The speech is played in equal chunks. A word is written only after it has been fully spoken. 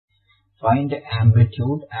Find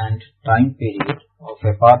amplitude and time period of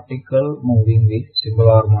a particle moving with simple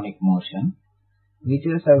harmonic motion, which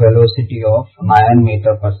has a velocity of 9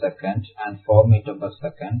 meter per second and 4 meter per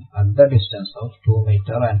second at the distance of 2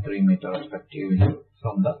 meter and 3 meter respectively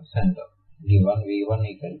from the center. Given v1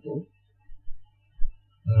 equal to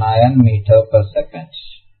 9 meter per second.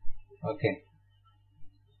 Okay.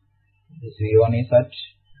 This v1 is at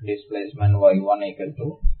displacement y1 equal to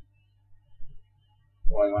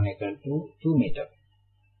 2 meter.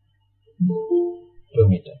 2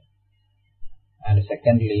 meter. And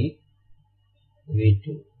secondly, v2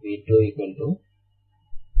 equal to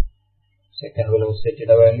second velocity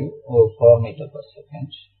value of 4 meter per second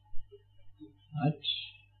at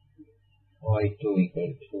y2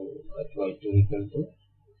 equal to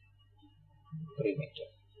 3 meter.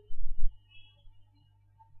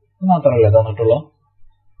 മാത്രമല്ലേ തന്നിട്ടുള്ളൂ,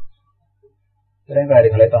 ഇത്രയും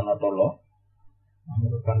കാര്യങ്ങളെ തന്നിട്ടുള്ളൂ.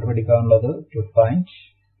 നമുക്ക് കണ്ടുപിടിക്കാനുള്ളത് to find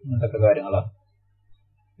എന്തൊക്കെ കാര്യങ്ങളാണ്.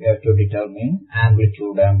 We have to determine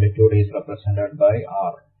amplitude. Amplitude is represented by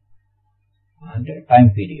R. And time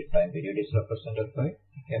period. Time period is represented by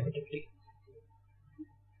capital T.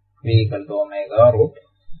 V equal to omega root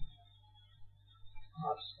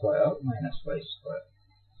R square minus Y square.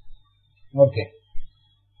 Okay.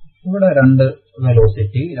 ഇവിടെ രണ്ട്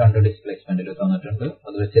velocity, രണ്ട് ഡിസ്പ്ലേസ്മെന്റിൽ തന്നിട്ടുണ്ട്.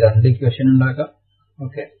 അത് വെച്ച് രണ്ട് equation ഉണ്ടാക്കാം.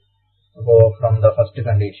 Okay. അപ്പോൾ from the first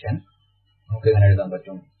condition നമുക്ക് ഇങ്ങനെ എഴുതാൻ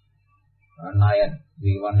പറ്റും. 9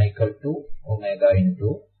 v1 equal to omega into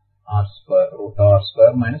r square root r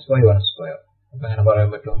square minus y1 square. അപ്പോൾ എങ്ങനെ പറയാൻ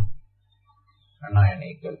പറ്റും? 9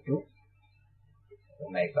 equal to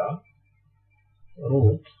omega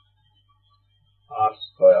root r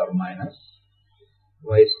square minus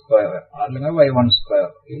y square അല്ലെങ്കിൽ y1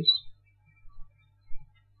 square is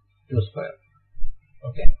 2 square.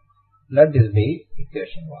 Okay. Let this be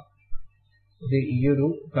equation 1. ഇത് ഈ ഒരു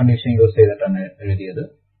condition use ചെയ്തിട്ടാണ് എഴുതിയത്.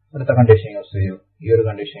 അടുത്ത കണ്ടീഷൻ യൂസ് ചെയ്യൂ. ഈ ഒരു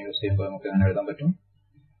കണ്ടീഷൻ യൂസ് ചെയ്യുമ്പോൾ നമുക്ക് എങ്ങനെ എഴുതാൻ പറ്റും?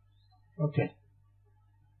 Okay.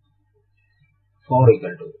 4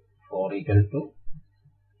 equal to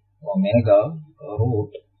omega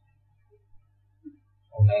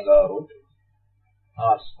root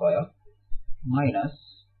r square minus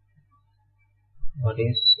what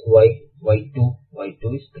is y2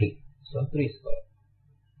 is 3, so 3 square.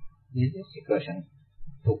 This is equation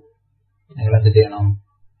 2. നിങ്ങൾ എന്ത് ചെയ്യണം?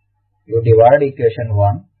 You divide equation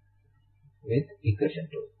 1 with equation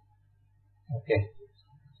 2. Okay.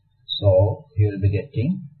 So you will be getting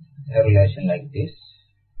a relation like this.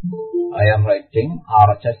 I am writing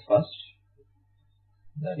RHS first.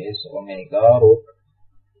 That is omega root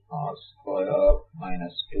r square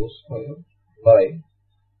minus 2 square by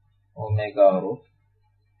omega root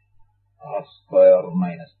r square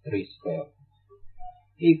minus 3 square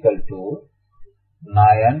equal to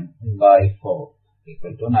 9 by 4.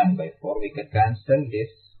 Equal to 9 by 4. We can cancel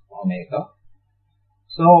this omega.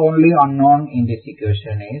 So only unknown in this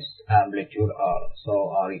equation is amplitude R. So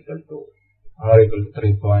R equal to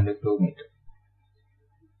 3.2 meter.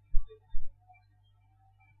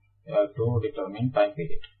 We have to determine time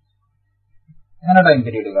period. എങ്ങനെ time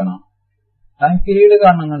period കാണാം? Time period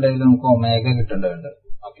കാണുന്നുണ്ടെങ്കിൽ നമുക്ക് omega കിട്ടേണ്ടതുണ്ട്.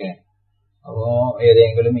 Okay. അപ്പോ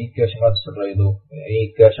ഏതെങ്കിലും equation consider ചെയ്തു.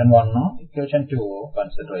 Equation 1 equation 2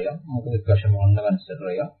 consider ചെയ്യാം. നമുക്ക് equation 1 consider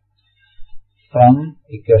ചെയ്യാം. From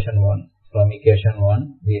equation 1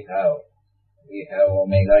 we have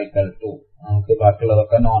omega equal to, നമുക്ക്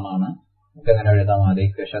ബാക്കിയുള്ളതൊക്കെ നോൺ ആണ്. നമുക്ക് എങ്ങനെ എഴുതാം? ആദ്യ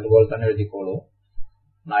ഇക്വേഷൻ അതുപോലെ തന്നെ എഴുതിക്കോളൂ.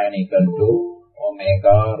 9 equal to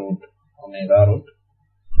omega root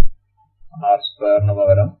r സ്ക്വയറിന്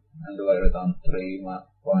പകരം എന്ത് എഴുതാം?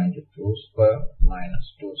 3.2 square minus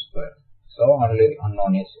 2 square. So only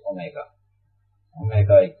unknown is omega.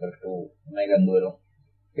 Omega equal to omega എന്ത് വരും?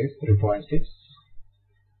 is 3.6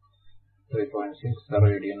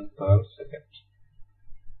 radian per second.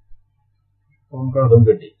 നമുക്ക് അതും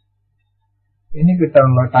കിട്ടി. ഇനി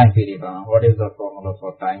കിട്ടാനുള്ള ടൈം പീരീഡ് ആണ്. What is the formula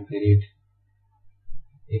for time period?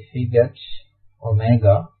 If we get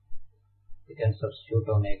omega, we can substitute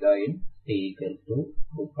omega in t equal to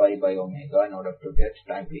 2 pi by omega in order to get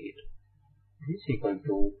time period. This equal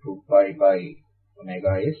to 2 pi by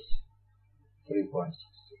omega is 3.6.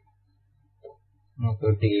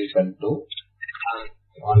 T equal to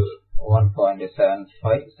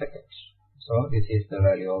 1.75 seconds. So this is the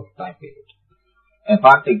value of time period. A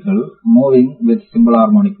particle moving with simple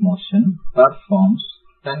harmonic motion performs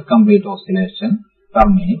 10 complete oscillations per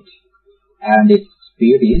minute and its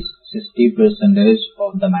speed is 60%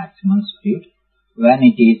 of the maximum speed when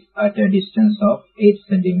it is at a distance of 8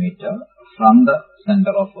 cm from the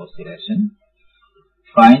center of oscillation.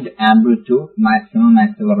 Find amplitude, maximum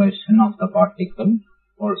acceleration of the particle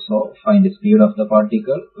Also find the speed of the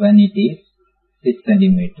particle when it is 6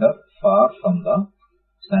 cm far from the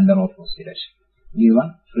center of oscillation. Given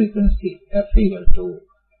frequency f equal to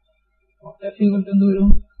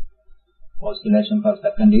oscillation per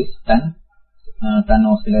second is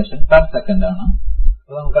 10 oscillation per second ആണ്.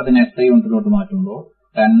 അപ്പോൾ നമുക്ക് അതിനെ SI യൂണിറ്റിലോട്ട് മാറ്റുമ്പോൾ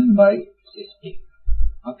 10/60.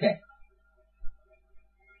 Okay,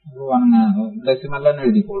 decimal തന്നെ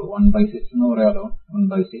എഴുതിക്കോളൂ. 1/6 എന്ന് പറയാലോ.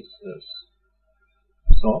 1/6 Hz.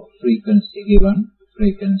 So frequency given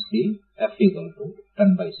frequency f equal to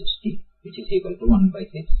 10/60, which is equal to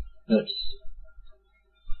 1/6 Hz.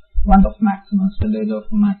 One of maximum percentage of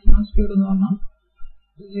maximum speed എന്ന് പറഞ്ഞാൽ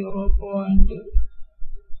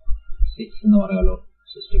 0.6 എന്ന് പറയാലോ.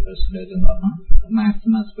 60% എന്ന് പറഞ്ഞാൽ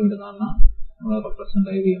maximum speed എന്ന് പറഞ്ഞാൽ represent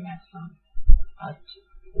by Vmax ആണ്. At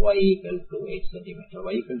y equal to 8 cm.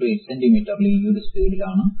 y equal to 8 cm ഈ ഒരു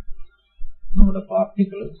സ്പീഡിലാണ് നമ്മുടെ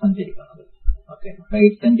പാർട്ടിക്കിൾ സഞ്ചരിക്കുന്നത്. ഓക്കെ,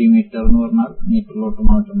 8 cm എന്ന് പറഞ്ഞാൽ മീറ്ററിലോട്ട്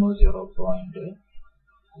മാറ്റുമ്പോൾ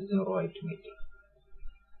 0.08 മീറ്റർ.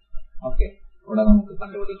 ഓക്കെ, ഇവിടെ നമുക്ക്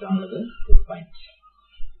കണ്ടുപിടിക്കാനുള്ളത് to find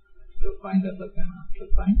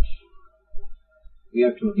we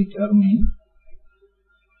have to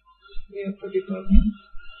determine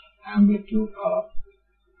amplitude of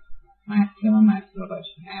maximum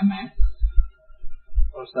acceleration max.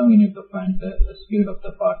 Also we need to find the speed of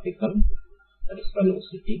the particle, that is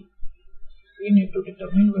velocity. We need to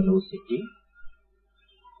determine velocity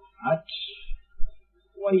at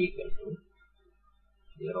y equal to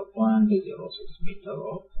 0.06 meter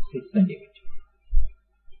or 6 cm.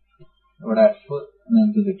 ഇവിടെ F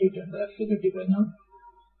നിങ്ങൾക്ക് കിട്ടിയിട്ടുണ്ട്. F കിട്ടിക്കഴിഞ്ഞാൽ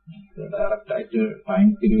direct ആയിട്ട് time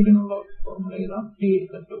പീരീഡിനുള്ള formula എഴുതാം. t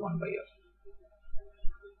equal to 1/f.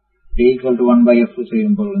 t equal to 1/f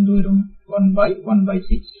ചെയ്യുമ്പോൾ എന്ത് വരും?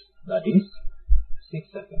 1/1/6, that is 6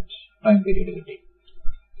 seconds time period കിട്ടി.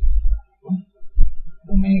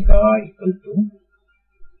 omega equal to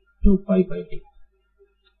 2π/t.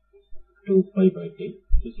 2π/t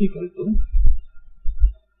is equal to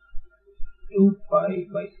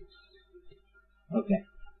 2π/6. Okay,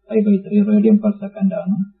 π/3 radian per second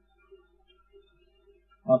ആണ്.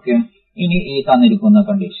 ഓക്കെ, ഇനി ഈ തന്നിരിക്കുന്ന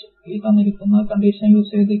കണ്ടീഷൻ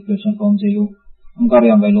യൂസ് ചെയ്ത് ഇക്വേഷൻ ഫോം ചെയ്യൂ.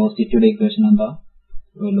 നമുക്കറിയാം വെലോസിറ്റിയുടെ ഇക്വേഷൻ എന്താ?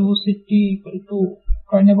 വെലോസിറ്റി ഈക്വൽ ടു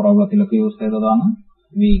കഴിഞ്ഞ പ്രോബ്ലത്തിലൊക്കെ യൂസ് ചെയ്തതാണ്.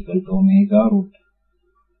 v equal to omega root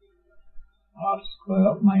r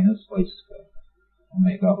square minus y square.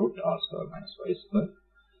 omega root r square minus y square.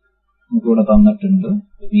 നമുക്ക് ഇവിടെ തന്നിട്ടുണ്ട്.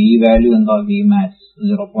 v വാല്യൂ എന്താ? Vmax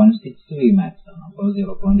 0.6 Vmax ആണ്. അപ്പോൾ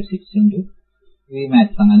 0.6 into Vmax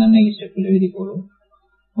അങ്ങനെ തന്നെ ഈ സ്റ്റെപ്പിൽ എഴുതിക്കോളൂ.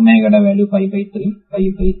 ഒമേഗയുടെ value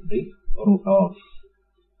 5/3 root of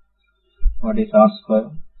what is r square?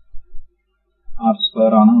 r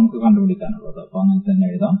square ആണ് നമുക്ക് കണ്ടുപിടിക്കാനുള്ളത്. അപ്പോൾ അങ്ങനെ തന്നെ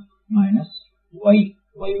എഴുതാം. മൈനസ് y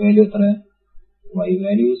വാല്യൂ എത്ര? y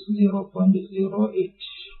value is 0.08.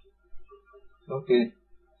 Okay,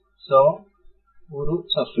 so ഒരു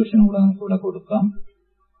സബ്സ്റ്റിറ്റ്യൂഷൻ കൂടെ നമുക്ക് ഇവിടെ കൊടുക്കാം.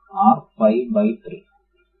 r π/3.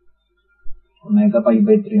 ഒമേഗ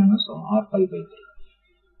π/3 ആണ്. So r π/3.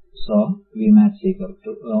 So Vmax equal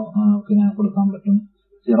to നമുക്ക് ഇങ്ങനെ കൊടുക്കാൻ പറ്റും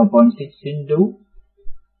 0.6 into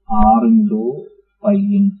r into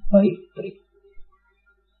π/3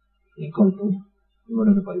 equal to ഇവിടെ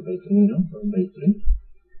ഒരു π/3 വരും. π/3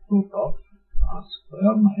 root of r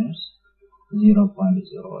square minus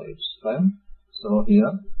 0.085. So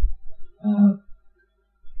here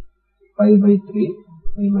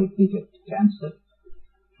π/3 get cancelled.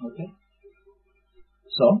 Okay,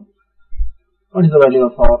 so what is the value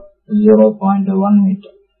of r? 0.1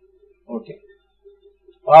 meter. Okay,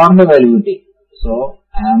 r ന്റെ value കിട്ടി. So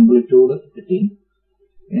amplitude കിട്ടി.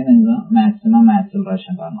 ഇനി നിങ്ങൾ മാക്സിമം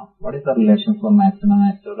ആക്സിലറേഷൻ കാണണം. what is the relation for maximum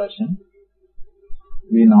acceleration?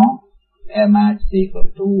 we know max equal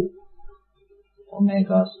to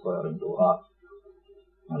omega square into r.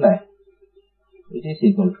 അല്ലേ? which is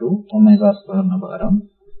equal to omega square ന് പകരം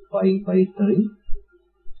π/3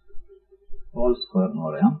 whole square എന്ന്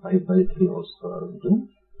പറയാം. π/3 whole square into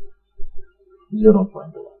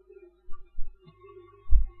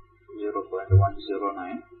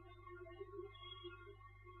 0.109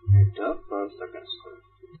 meter per second square.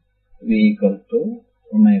 v equal to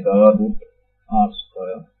omega root r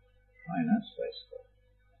square minus y square.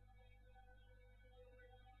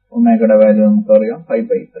 ഒമേഗയുടെ value നമുക്കറിയാം.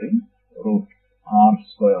 π/3 root r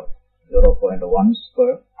square 0.1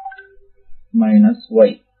 square minus y.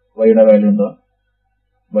 യുടെ value എന്താ?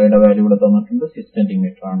 യുടെ value ഇവിടെ തന്നിട്ടുണ്ട് 6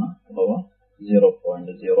 സെന്റിമീറ്റർ ആണ്. അഥവാ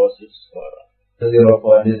 0.06 square.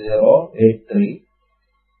 0.083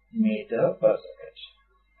 meter per second.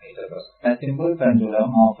 A simple pendulum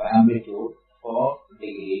of amplitude 4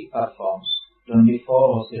 degree performs 24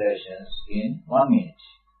 oscillations in 1 minute.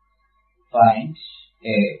 find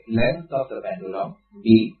A. Length of the pendulum, B.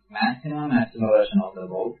 Maximum acceleration of the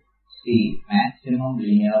bow, C. Maximum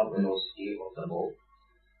linear velocity of the bow,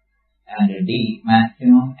 and D.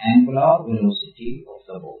 Maximum angular velocity of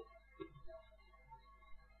the bow.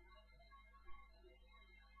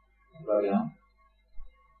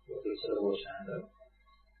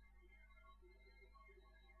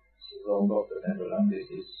 Round of the pendulum, this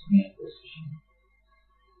is main position.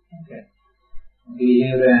 Okay. The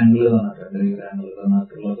angle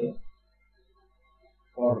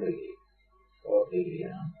 4 degree. 4 degree.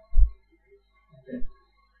 Okay.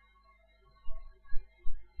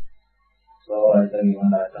 So, as the given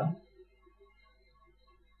data,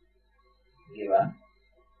 given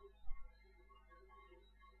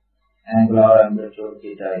angular amplitude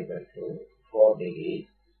theta equal to 4 degree.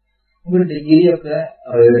 ഒരു degree ഒക്കെ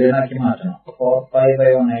radian ആക്കി മാറ്റണം.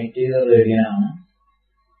 4π/180 radian ആണ്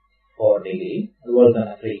 4 degree. അതുപോലെ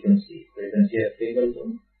തന്നെ frequency f equal to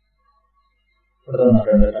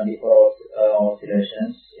 24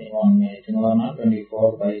 oscillations in 1 minute എന്ന് പറഞ്ഞാൽ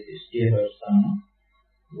 24/60 Hz ആണ്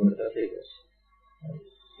ഇവിടുത്തെ frequency.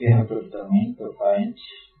 We have to determine to find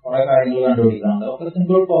കുറെ കാര്യങ്ങൾ കണ്ടുപിടിക്കാനുണ്ട്. ഒക്കെ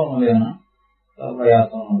സിമ്പിൾ ഫോർമുലയാണ്,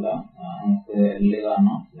 പ്രയാസമൊന്നുമില്ല. നമുക്ക് L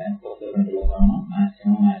കാണാം, ലെങ്ത് ഓഫ് ദ പെൻഡുലം കാണാം,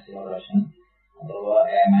 മാക്സിമം ആക്സിലറേഷൻ അഥവാ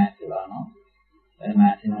Amax കാണാം,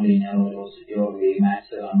 maximum linear velocity or Vmax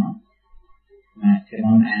കാണാം,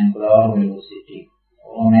 maximum angular velocity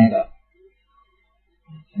omega,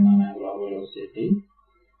 maximum angular velocity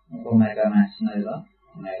omega max എഴുതാം,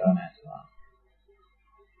 ഒമേഗ മാക്സ് കാണാം.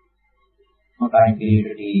 Time period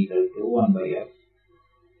T equal to 1/f,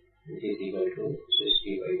 which is equal to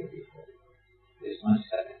 60/24. This much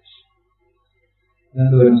current. Then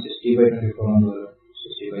the 60/24 on the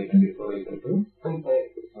 60/24 equal to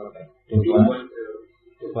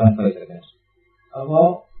 2.5 seconds. അപ്പോൾ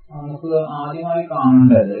നമുക്ക് ആദ്യമായി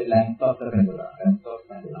കാണേണ്ടത് length of the pendulum. Length of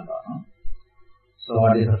pendulum കാണാം. So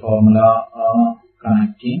what is the formula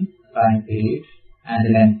connecting time period and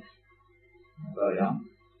length? പറയാം.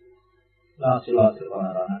 Last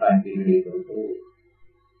പറഞ്ഞതാണ് time period equal to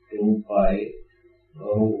 2π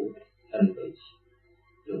root L by G.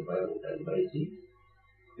 2π root L by G.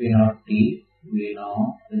 We know T, we know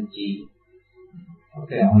G.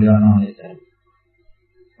 Okay, only one is L.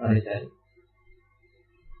 What is L?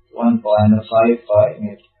 1.55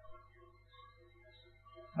 meter.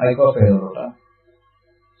 I go favorite.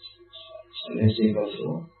 L is equal to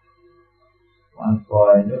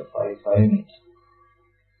 1.55 meter.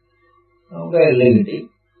 നമുക്ക് L കിട്ടി.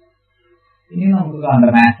 ഇനി നമുക്ക്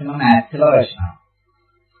കാണേണ്ട maximum acceleration ആണ്.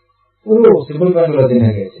 ഒരു simple പെൻഡുലത്തിന്റെ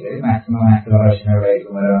കേസിൽ maximum acceleration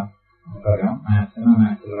എവിടെയായിരിക്കും വരാം? നമുക്കറിയാം മാക്സിമം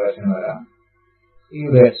ആക്സിലറേഷൻ വരാം ഈ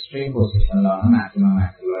ഒരു എക്സ്ട്രീം പൊസിഷനിലാണ് മാക്സിമം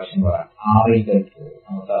ആക്സിലറേഷൻ വരാം. R equal to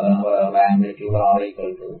നമുക്ക് സാധാരണ പറയാറുള്ള ആംപ്ലിറ്റ്യൂഡ് R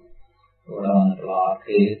equal to ഇവിടെ വന്നിട്ടുള്ള ആർക്ക്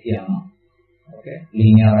AC ആണ്. Okay,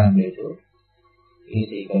 linear amplitude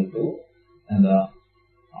is equal to എന്താ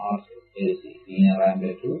ആർക്ക് AC. Linear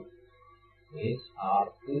amplitude is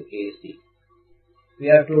arc AC. We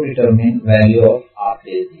have to determine value of arc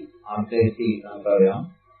AC. Arc AC നമുക്കറിയാം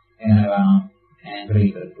എങ്ങനെ വേണം? Angle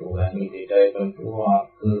equal to angle theta equal to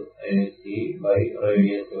arc AC by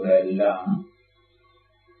radius ഇവിടെ L ആണ്.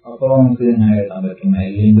 അപ്പോൾ നമുക്ക് ഇങ്ങനെ എഴുതാൻ പറ്റും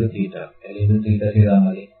L into തീറ്റ. L into തീറ്റ ചെയ്താൽ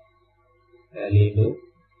മതി. L into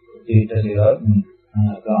തീറ്റ ചെയ്താൽ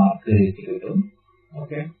നമുക്ക് ആർക്ക് AC കിട്ടും.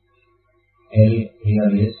 Okay, L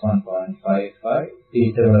here is 1.55.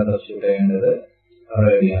 തീറ്റ ഇവിടെ സബ്സ്റ്റിറ്റ്യൂട്ട് ചെയ്യേണ്ടത്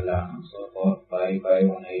റേഡിയനിലാണ്. So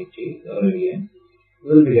 4π/180 radian. We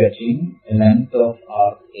will be getting a length of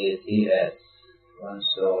arc AC as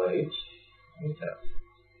 108 meter.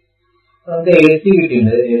 So നമുക്ക് AC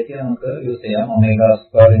കിട്ടിയിട്ടുണ്ട്. AC നമുക്ക് യൂസ് ചെയ്യാം. ω²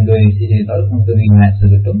 into AC ചെയ്താൽ നമുക്ക് Vmax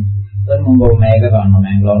കിട്ടും. അതിന് മുമ്പ് ഒമേഗ കാണണം.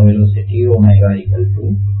 Angular velocity omega equal to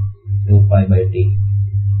 2π/T.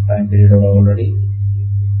 Time period already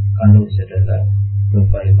കണ്ടുപിടിച്ചിട്ടുണ്ട്.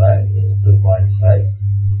 2π/2.5.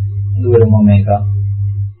 ഇത് വരും omega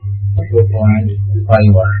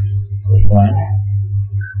 2.51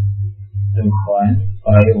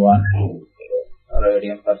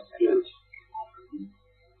 radian per second.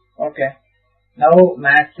 Okay. Now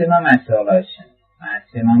maximum acceleration.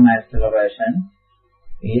 Maximum acceleration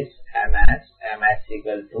is Max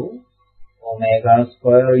equal to ω²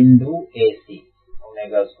 into AC.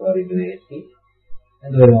 ω² into AC.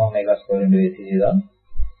 And the ω² into AC is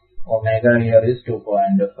omega here is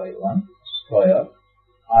 2.51 square.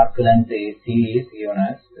 Arc length AC is given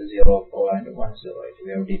as 0.108. We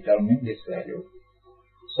have determined this value.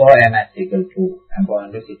 So Max equal to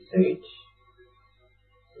 0.68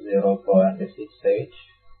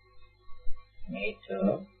 meter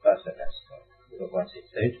per second square.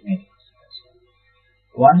 0.68 meters per second.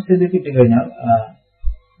 once ഇത് കിട്ടിക്കഴിഞ്ഞാൽ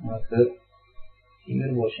നമുക്ക് ഈ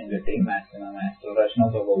ഒരു portion കിട്ടി, maximum acceleration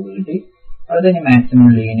of the probability. അത് കഴിഞ്ഞ് maximum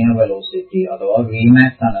linear velocity അഥവാ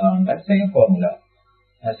വിമാക്സ് ആണ് കാണേണ്ടത്. Same formula,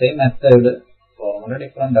 same method, formula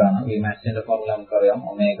different ആണ്. വിമാക്സിന്റെ ഫോർമുല നമുക്കറിയാം,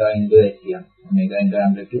 ഒമേഗ ഇൻറ്റു എച്ച് ആണ്, omega into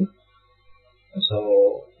amplitude. So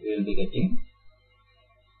will be getting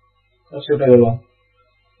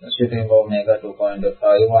substitute ചെയ്യുമ്പോൾ ഒമേഗ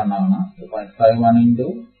 2.51 ആണ്. 2.51 into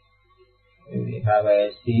we have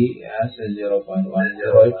AC as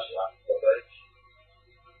 0.27.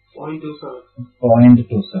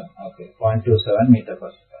 Okay, 0.27 meter per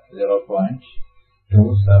second.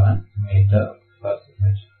 0.27 meter per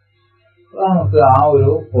second. നമുക്ക് ആ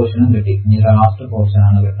ഒരു പോർഷനും കിട്ടി. ഇനി ലാസ്റ്റ് പോർഷൻ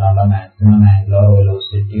ആണ് കിട്ടാനുള്ള maximum angular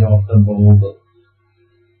velocity of the Bob.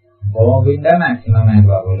 ബോബിന്റെ maximum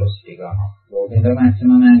angular velocity കാണാം. ബോബിന്റെ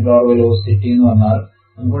മാക്സിമം ആംഗുലർ വെലോസിറ്റി എന്ന് പറഞ്ഞാൽ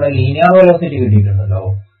നമുക്കിവിടെ ലീനിയർ വെലോസിറ്റി കിട്ടിയിട്ടുണ്ടല്ലോ.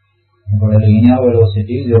 നമുക്കിവിടെ ലീനിയർ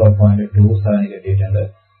വെലോസിറ്റി 0.27 കിട്ടിയിട്ടുണ്ട്.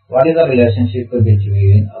 What is the relationship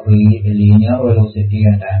between linear velocity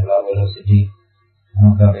and angular velocity?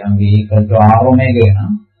 നമുക്കറിയാം v equal to r omega ആണ്.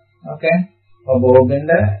 Okay, അപ്പൊ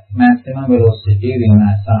ബോബിന്റെ maximum velocity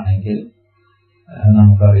vmax ആണെങ്കിൽ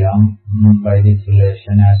നമുക്കറിയാം by this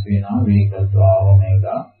relation as we know v equal to r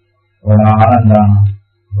omega. ഇവിടെ r എന്താണ്?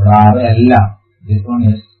 ഇവിടെ r എല്ലാം, this one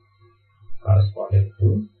is corresponding to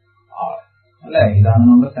r അല്ലെ. ഇതാണ്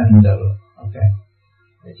നമ്മുടെ centre. Okay,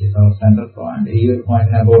 which is our center point. ഈ ഒരു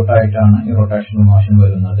പോയിന്റിന് അബൌട്ട് ആയിട്ടാണ് ഈ റൊട്ടേഷണൽ മോഷൻ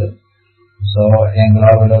വരുന്നത്. So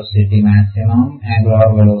angular velocity, maximum angular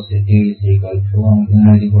velocity is equal to, നമുക്ക്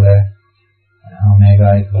ഇങ്ങനെ എഴുതി കൂടെ, omega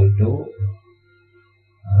equal to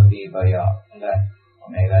V by R അല്ലെ.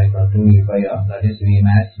 Omega equal to V by R, that is V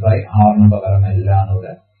max by ആറിന് പകരം എല്ലാം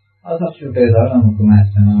ഇവിടെ. അത് സബ്സ്റ്റിറ്റ്യൂട്ട് ചെയ്താൽ നമുക്ക്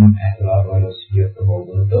maximum angular velocity of the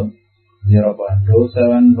Bob കിട്ടും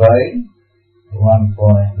 0.27 by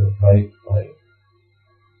 1.55.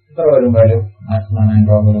 എത്ര വരും value? Maximum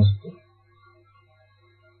angular velocity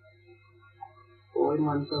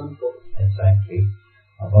 0.174. Exactly.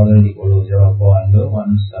 അപ്പോൾ അത്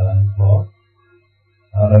 0.174